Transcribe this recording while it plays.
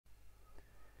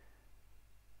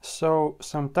So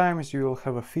sometimes you will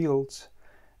have a fields,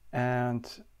 and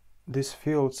these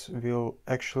fields will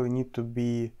actually need to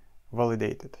be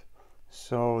validated.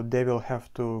 So they will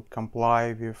have to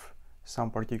comply with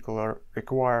some particular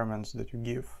requirements that you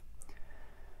give.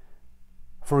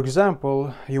 For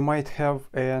example, you might have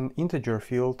an integer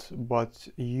field, but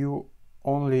you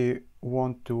only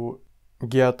want to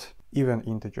get even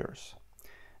integers.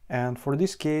 And for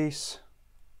this case,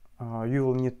 you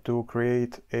will need to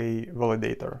create a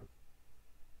validator.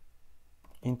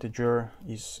 Integer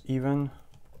is even.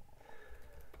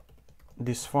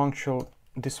 This function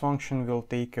will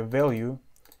take a value,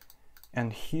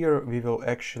 and here we will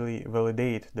actually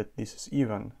validate that this is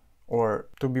even. Or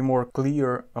to be more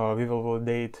clear, we will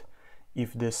validate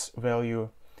if this value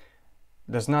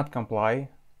does not comply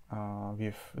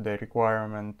with the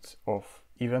requirement of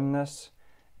evenness,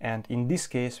 and in this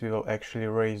case we will actually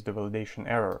raise the validation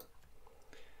error.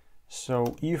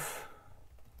 So if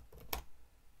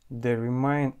the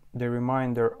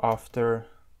remainder after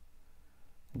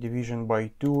division by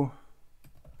 2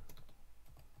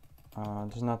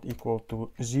 does not equal to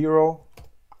 0,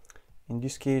 in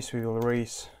this case we will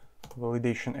raise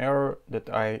validation error that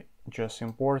I just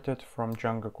imported from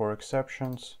Django core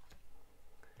exceptions,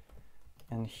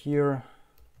 and here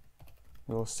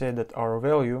we'll say that our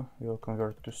value will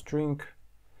convert to string.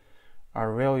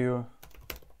 Our value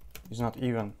is not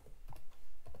even.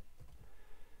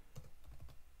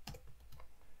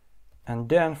 And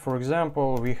then, for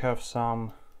example, we have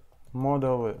some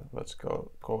model, let's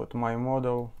call it my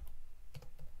model,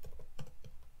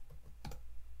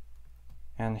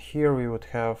 and here we would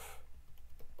have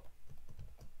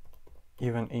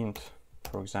even int,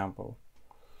 for example.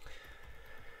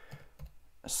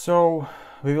 So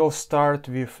we will start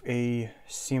with a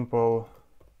simple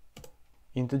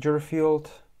integer field,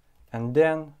 and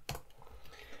then,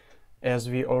 as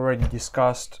we already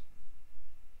discussed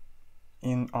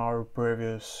in our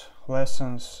previous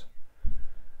lessons,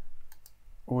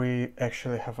 we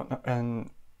actually have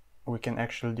we can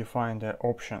actually define the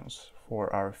options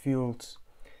for our fields,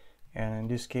 and in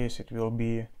this case it will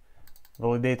be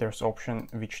validators option,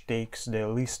 which takes the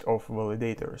list of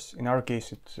validators. In our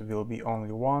case it will be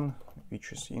only one,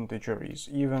 which is integer is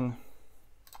even.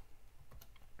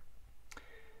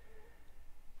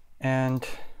 And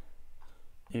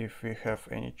if we have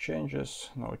any changes,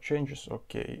 no changes,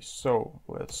 okay. So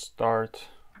let's start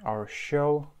our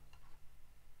shell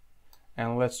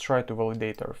and let's try to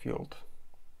validate our field.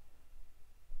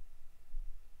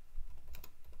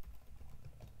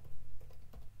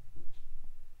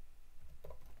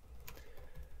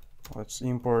 Let's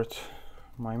import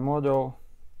my model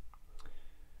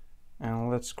and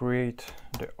let's create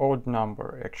the odd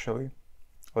number. Actually,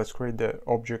 let's create the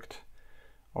object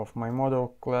of my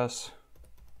model class.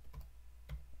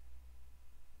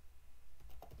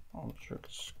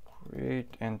 Objects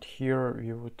create, and here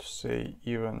we would say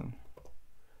even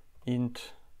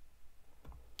int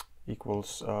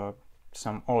equals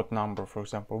some odd number, for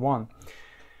example 1.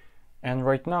 And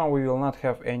right now we will not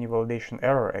have any validation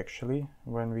error actually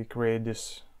when we create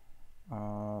this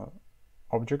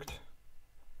object.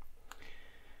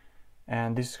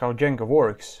 And this is how Django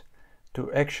works.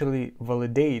 To actually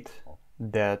validate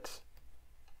that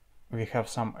we have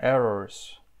some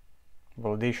errors,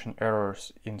 validation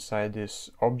errors inside this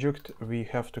object, we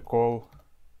have to call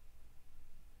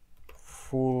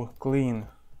full clean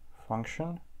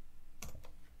function.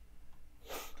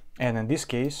 And in this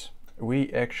case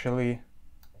we actually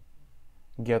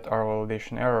get our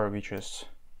validation error, which is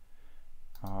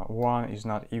 1 is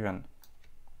not even.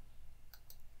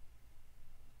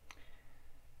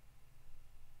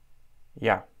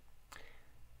 Yeah,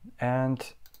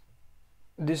 and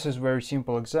this is very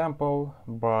simple example,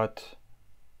 but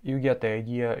you get the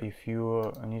idea. If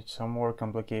you need some more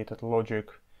complicated logic,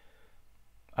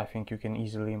 I think you can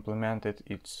easily implement it.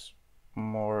 It's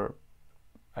more,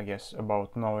 I guess,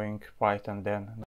 about knowing Python than